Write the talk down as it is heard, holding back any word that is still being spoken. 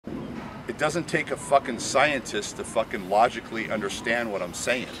It doesn't take a fucking scientist to fucking logically understand what I'm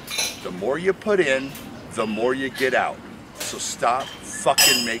saying. The more you put in, the more you get out. So stop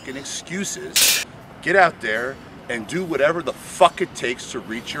fucking making excuses. Get out there and do whatever the fuck it takes to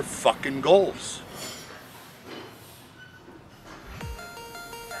reach your fucking goals.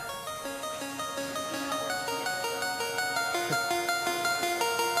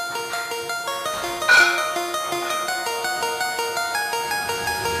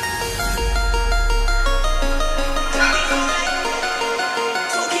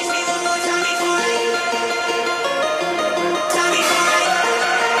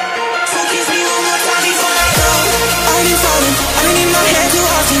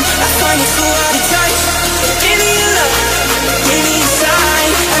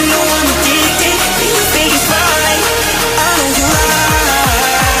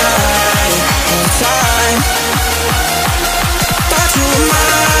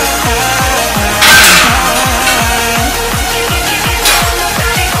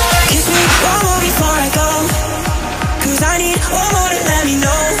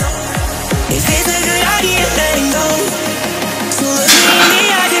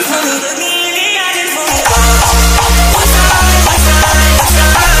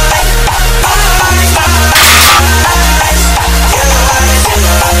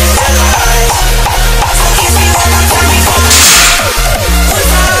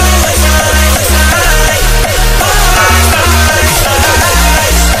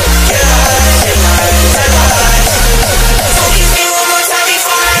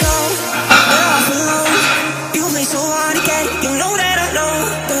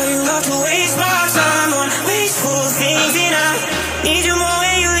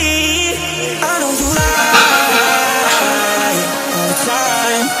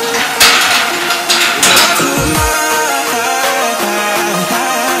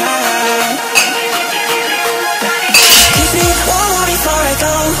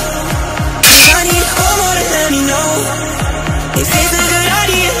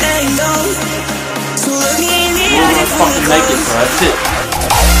 Fucking make it, bro. That's it.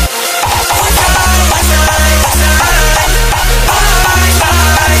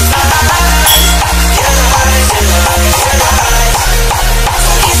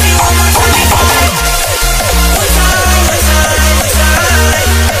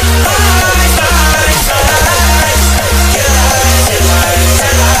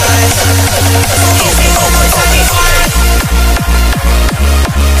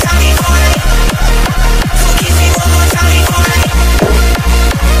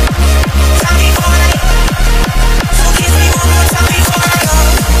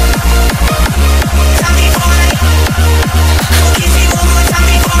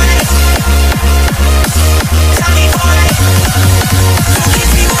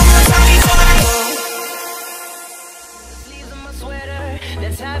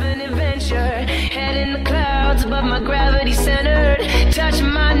 Let's have an adventure. Head in the clouds, but my gravity centered. Touch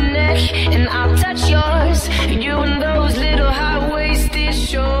my neck, and I'll touch yours. You and those little